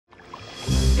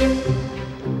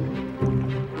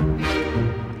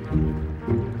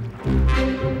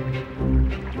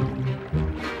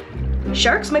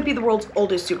Sharks might be the world's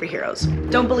oldest superheroes.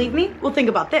 Don't believe me? Well, think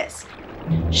about this.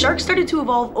 Sharks started to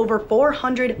evolve over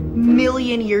 400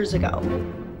 million years ago.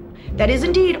 That is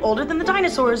indeed older than the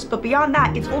dinosaurs, but beyond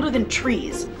that, it's older than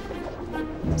trees.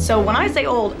 So when I say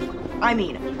old, I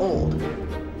mean old.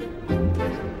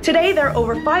 Today, there are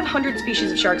over 500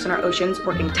 species of sharks in our oceans,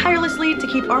 working tirelessly to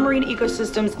keep our marine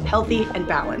ecosystems healthy and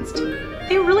balanced.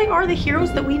 They really are the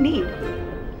heroes that we need.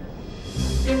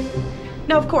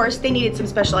 Now, of course, they needed some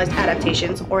specialized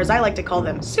adaptations, or as I like to call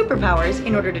them, superpowers,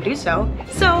 in order to do so.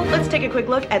 So let's take a quick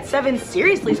look at 7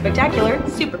 seriously spectacular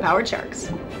superpowered sharks.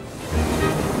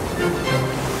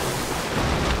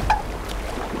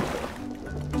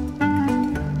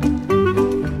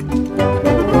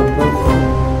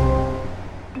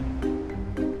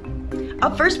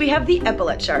 Up first, we have the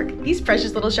epaulet shark. These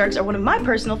precious little sharks are one of my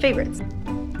personal favorites.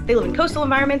 They live in coastal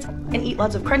environments and eat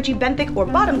lots of crunchy benthic or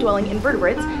bottom-dwelling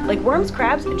invertebrates like worms,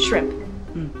 crabs, and shrimp.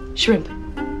 Shrimp.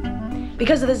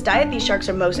 Because of this diet, these sharks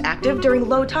are most active during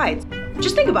low tides.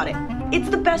 Just think about it. It's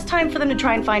the best time for them to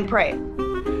try and find prey.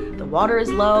 The water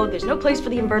is low, there's no place for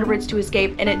the invertebrates to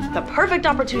escape, and it's the perfect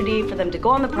opportunity for them to go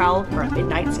on the prowl for a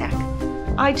midnight snack.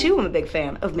 I too am a big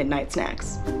fan of midnight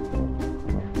snacks.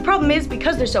 The problem is,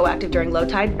 because they're so active during low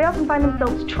tide, they often find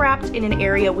themselves trapped in an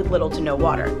area with little to no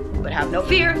water. But have no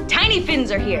fear, tiny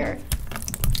fins are here!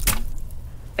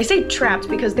 I say trapped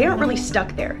because they aren't really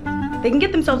stuck there. They can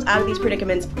get themselves out of these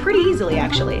predicaments pretty easily,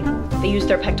 actually. They use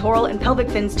their pectoral and pelvic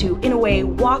fins to, in a way,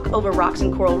 walk over rocks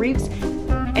and coral reefs,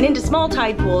 and into small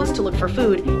tide pools to look for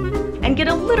food, and get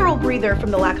a literal breather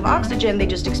from the lack of oxygen they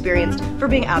just experienced for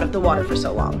being out of the water for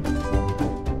so long.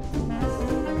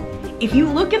 If you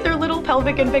look at their little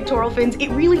pelvic and pectoral fins, it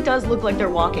really does look like they're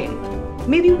walking.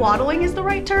 Maybe waddling is the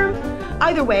right term?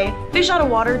 Either way, fish out of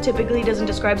water typically doesn't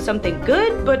describe something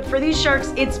good, but for these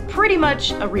sharks, it's pretty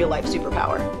much a real-life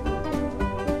superpower.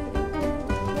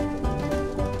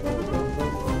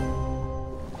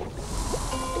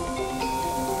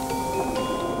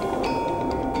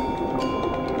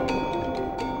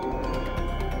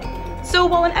 So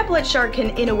while an epaulet shark can,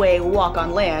 in a way, walk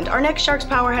on land, our next shark's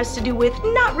power has to do with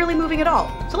not really moving at all.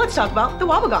 So let's talk about the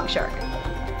wobbegong shark.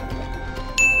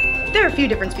 There are a few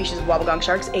different species of wobbegong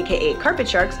sharks, aka carpet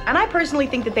sharks, and I personally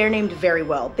think that they're named very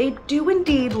well. They do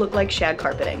indeed look like shag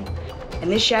carpeting. And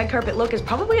this shag carpet look is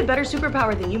probably a better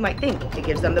superpower than you might think. It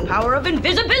gives them the power of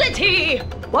invisibility!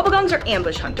 Wobbegongs are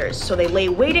ambush hunters, so they lay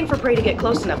waiting for prey to get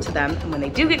close enough to them, and when they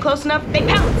do get close enough, they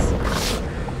pounce!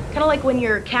 Kind of like when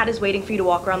your cat is waiting for you to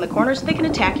walk around the corner so they can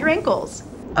attack your ankles.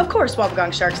 Of course,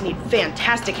 wobbegong sharks need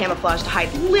fantastic camouflage to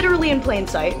hide literally in plain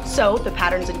sight, so the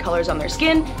patterns and colors on their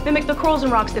skin mimic the corals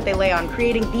and rocks that they lay on,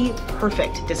 creating the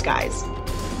perfect disguise.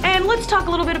 And let's talk a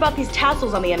little bit about these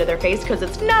tassels on the end of their face, because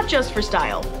it's not just for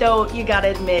style. Though, you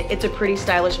gotta admit, it's a pretty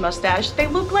stylish mustache. They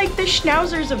look like the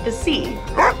schnauzers of the sea.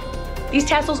 These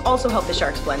tassels also help the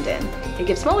sharks blend in. They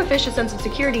give smaller fish a sense of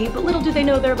security, but little do they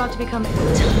know they're about to become a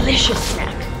delicious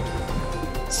snack.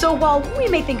 So while we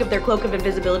may think of their cloak of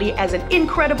invisibility as an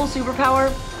incredible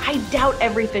superpower, I doubt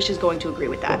every fish is going to agree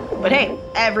with that. But hey,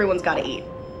 everyone's gotta eat.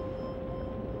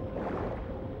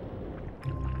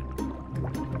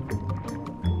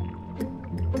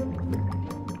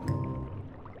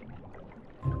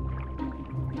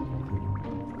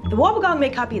 The wobbegong may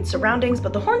copy its surroundings,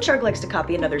 but the horn shark likes to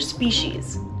copy another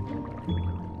species.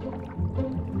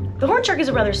 The horn shark is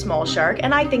a rather small shark,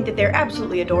 and I think that they're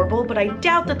absolutely adorable, but I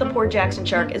doubt that the Port Jackson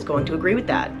shark is going to agree with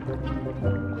that.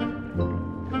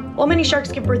 While many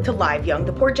sharks give birth to live young,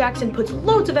 the Port Jackson puts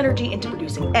loads of energy into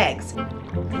producing eggs.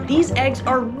 These eggs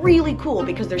are really cool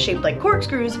because they're shaped like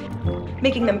corkscrews,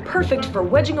 making them perfect for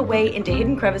wedging away into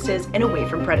hidden crevices and away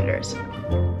from predators.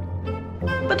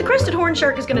 But the crested horn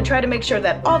shark is going to try to make sure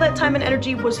that all that time and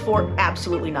energy was for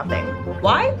absolutely nothing.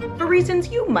 Why? For reasons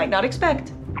you might not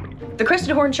expect. The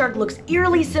crested horn shark looks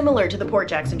eerily similar to the Port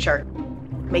Jackson shark,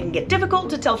 making it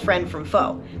difficult to tell friend from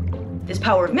foe. This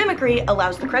power of mimicry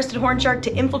allows the crested horn shark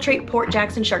to infiltrate Port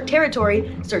Jackson shark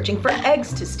territory, searching for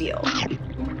eggs to steal.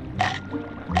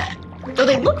 Though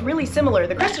they look really similar,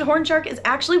 the crested horn shark is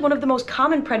actually one of the most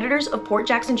common predators of Port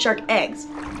Jackson shark eggs.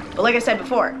 But like I said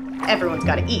before, everyone's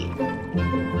gotta eat.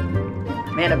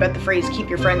 Man, I bet the phrase "keep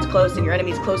your friends close and your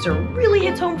enemies closer" really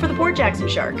hits home for the Port Jackson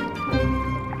shark.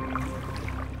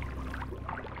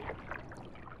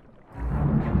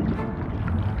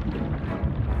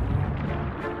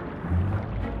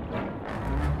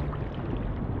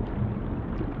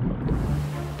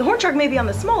 The horn shark may be on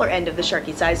the smaller end of the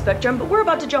sharky size spectrum, but we're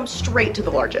about to jump straight to the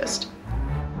largest.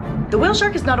 The whale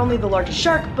shark is not only the largest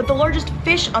shark, but the largest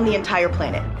fish on the entire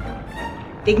planet.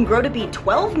 They can grow to be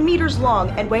 12 meters long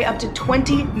and weigh up to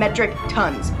 20 metric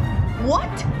tons.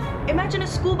 What? Imagine a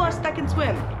school bus that can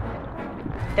swim.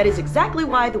 That is exactly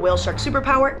why the whale shark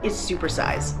superpower is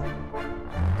supersize.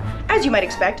 As you might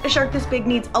expect, a shark this big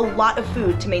needs a lot of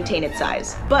food to maintain its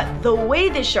size. But the way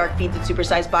this shark feeds its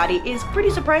supersized body is pretty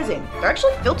surprising. They're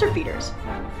actually filter feeders.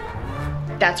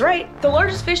 That's right, the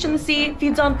largest fish in the sea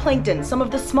feeds on plankton, some of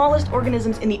the smallest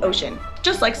organisms in the ocean,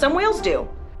 just like some whales do.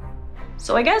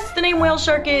 So I guess the name whale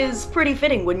shark is pretty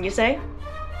fitting, wouldn't you say?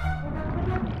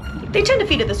 They tend to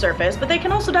feed at the surface, but they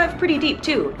can also dive pretty deep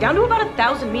too, down to about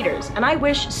 1,000 meters, and I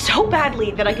wish so badly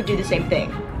that I could do the same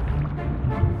thing.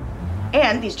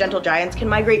 And these gentle giants can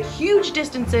migrate huge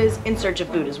distances in search of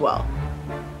food as well.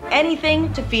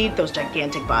 Anything to feed those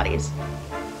gigantic bodies.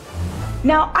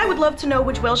 Now, I would love to know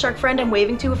which whale shark friend I'm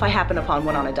waving to if I happen upon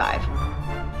one on a dive.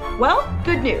 Well,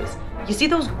 good news. You see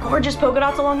those gorgeous polka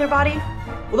dots along their body?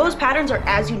 Well, those patterns are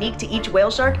as unique to each whale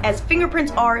shark as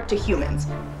fingerprints are to humans.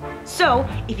 So,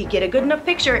 if you get a good enough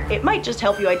picture, it might just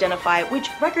help you identify which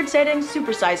record-setting,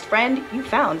 supersized friend you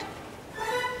found.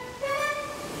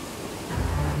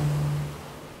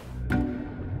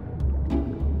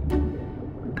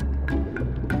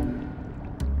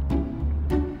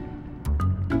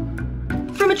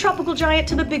 From a tropical giant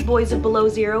to the big boys of below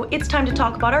zero, it's time to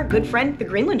talk about our good friend, the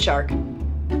Greenland shark.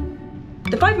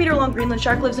 The 5-meter-long Greenland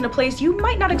shark lives in a place you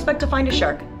might not expect to find a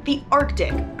shark, the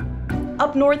Arctic.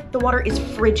 Up north, the water is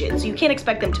frigid, so you can't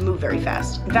expect them to move very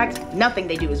fast. In fact, nothing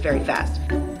they do is very fast.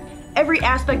 Every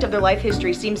aspect of their life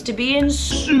history seems to be in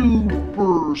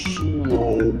super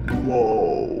slow-mo.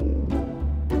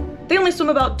 They only swim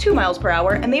about 2 miles per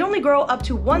hour, and they only grow up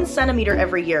to 1 centimeter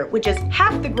every year, which is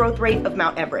half the growth rate of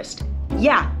Mount Everest.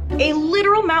 Yeah, a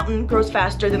literal mountain grows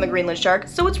faster than the Greenland shark,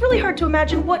 so it's really hard to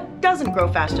imagine what doesn't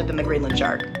grow faster than the Greenland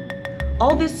shark.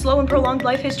 All this slow and prolonged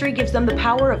life history gives them the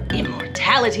power of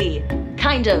immortality.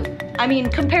 Kind of. I mean,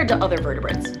 compared to other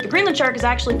vertebrates. The Greenland shark is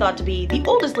actually thought to be the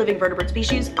oldest living vertebrate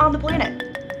species on the planet.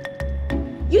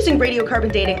 Using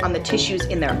radiocarbon dating on the tissues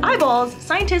in their eyeballs,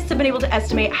 scientists have been able to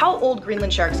estimate how old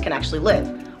Greenland sharks can actually live.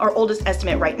 Our oldest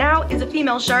estimate right now is a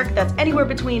female shark that's anywhere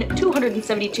between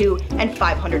 272 and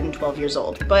 512 years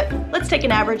old. But let's take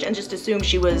an average and just assume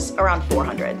she was around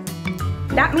 400.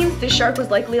 That means this shark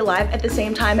was likely alive at the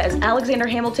same time as Alexander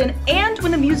Hamilton and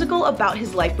when the musical about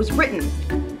his life was written.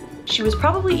 She was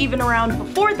probably even around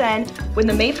before then when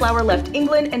the Mayflower left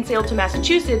England and sailed to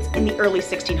Massachusetts in the early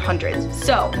 1600s.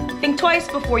 So think twice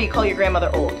before you call your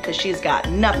grandmother old, because she's got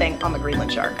nothing on the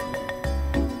Greenland shark.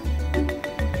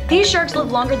 These sharks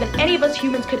live longer than any of us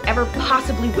humans could ever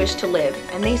possibly wish to live,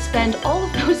 and they spend all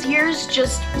of those years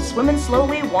just swimming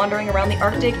slowly, wandering around the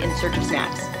Arctic in search of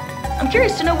snacks. I'm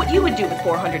curious to know what you would do with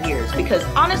 400 years, because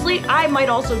honestly, I might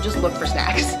also just look for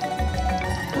snacks.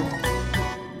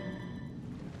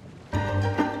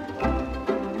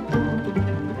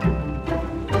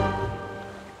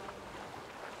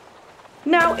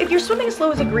 Now, if you're swimming as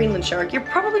slow as a Greenland shark, you're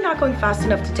probably not going fast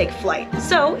enough to take flight,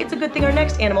 so it's a good thing our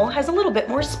next animal has a little bit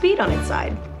more speed on its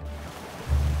side.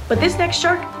 But this next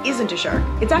shark isn't a shark,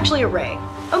 it's actually a ray.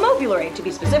 A mobile ray, to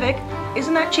be specific.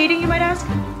 Isn't that cheating, you might ask?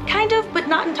 Kind of, but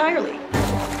not entirely.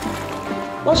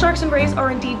 While sharks and rays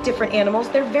are indeed different animals,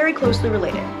 they're very closely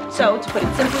related. So, to put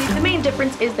it simply, the main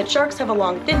difference is that sharks have a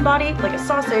long, thin body, like a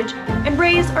sausage, and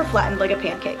rays are flattened like a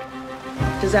pancake.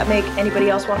 Does that make anybody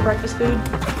else want breakfast food?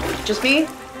 Just me?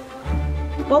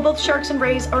 While both sharks and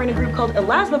rays are in a group called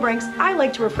elasmobranchs, I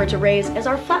like to refer to rays as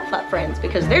our flat friends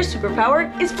because their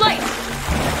superpower is flight.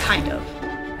 Kind of.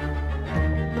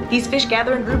 These fish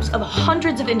gather in groups of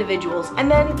hundreds of individuals, and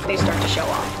then they start to show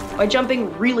off by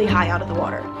jumping really high out of the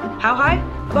water. How high?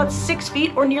 About 6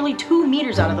 feet or nearly 2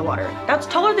 meters out of the water. That's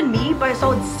taller than me by a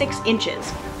solid 6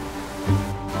 inches.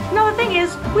 Now the thing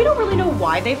is, we don't really know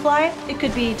why they fly. It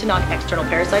could be to knock external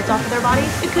parasites off of their body.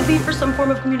 It could be for some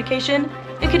form of communication.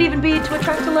 It could even be to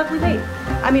attract a lovely mate.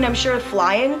 I mean, I'm sure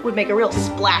flying would make a real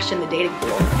splash in the dating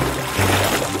pool.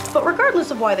 But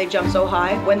regardless of why they jump so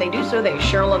high, when they do so, they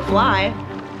sure love fly.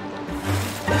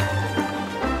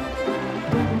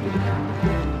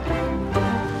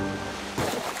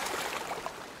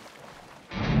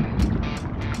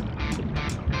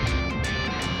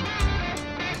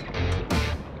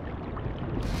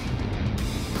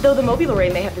 Though the mobile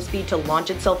ray may have the speed to launch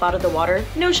itself out of the water,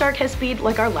 no shark has speed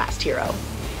like our last hero.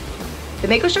 The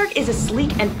mako shark is a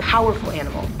sleek and powerful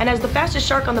animal, and as the fastest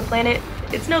shark on the planet,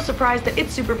 it's no surprise that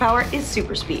its superpower is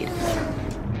super speed.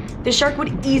 This shark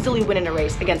would easily win in a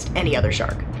race against any other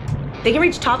shark. They can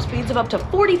reach top speeds of up to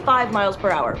 45 miles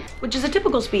per hour, which is a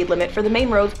typical speed limit for the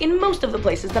main roads in most of the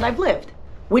places that I've lived.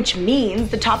 which means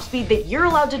the top speed that you're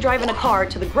allowed to drive in a car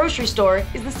to the grocery store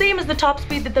is the same as the top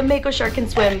speed that the mako shark can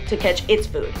swim to catch its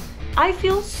food. I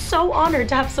feel so honored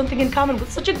to have something in common with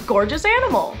such a gorgeous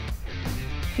animal.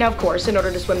 Now, of course, in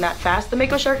order to swim that fast, the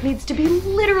mako shark needs to be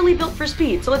literally built for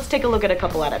speed, so let's take a look at a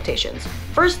couple adaptations.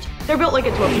 First, they're built like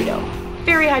a torpedo.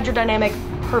 Very hydrodynamic,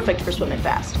 perfect for swimming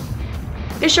fast.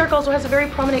 This shark also has a very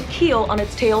prominent keel on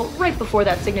its tail right before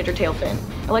that signature tail fin.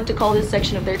 I like to call this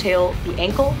section of their tail the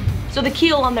ankle. So the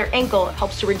keel on their ankle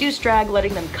helps to reduce drag,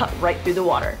 letting them cut right through the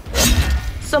water.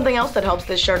 Something else that helps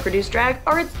this shark reduce drag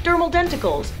are its dermal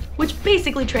denticles, which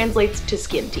basically translates to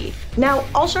skin teeth. Now,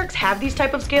 all sharks have these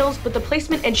type of scales, but the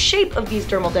placement and shape of these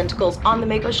dermal denticles on the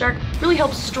mako shark really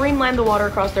helps streamline the water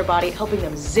across their body, helping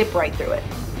them zip right through it.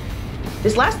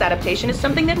 This last adaptation is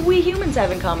something that we humans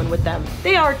have in common with them.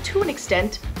 They are, to an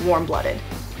extent, warm-blooded.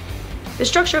 The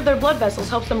structure of their blood vessels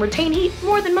helps them retain heat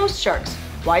more than most sharks.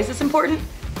 Why is this important?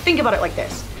 Think about it like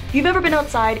this. If you've ever been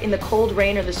outside in the cold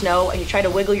rain or the snow and you try to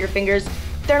wiggle your fingers,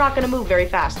 they're not going to move very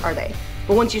fast, are they?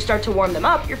 But once you start to warm them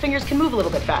up, your fingers can move a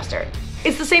little bit faster.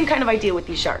 It's the same kind of idea with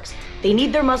these sharks. They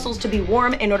need their muscles to be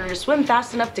warm in order to swim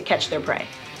fast enough to catch their prey.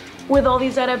 With all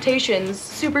these adaptations,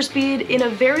 super speed in a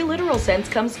very literal sense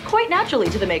comes quite naturally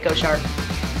to the mako shark.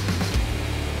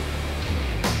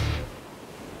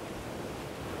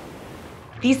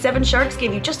 These 7 sharks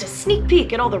gave you just a sneak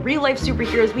peek at all the real-life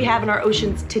superheroes we have in our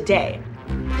oceans today.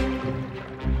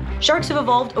 Sharks have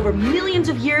evolved over millions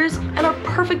of years and are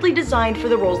perfectly designed for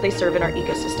the roles they serve in our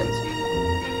ecosystems.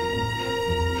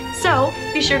 So,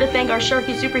 be sure to thank our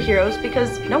sharky superheroes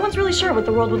because no one's really sure what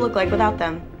the world would look like without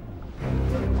them.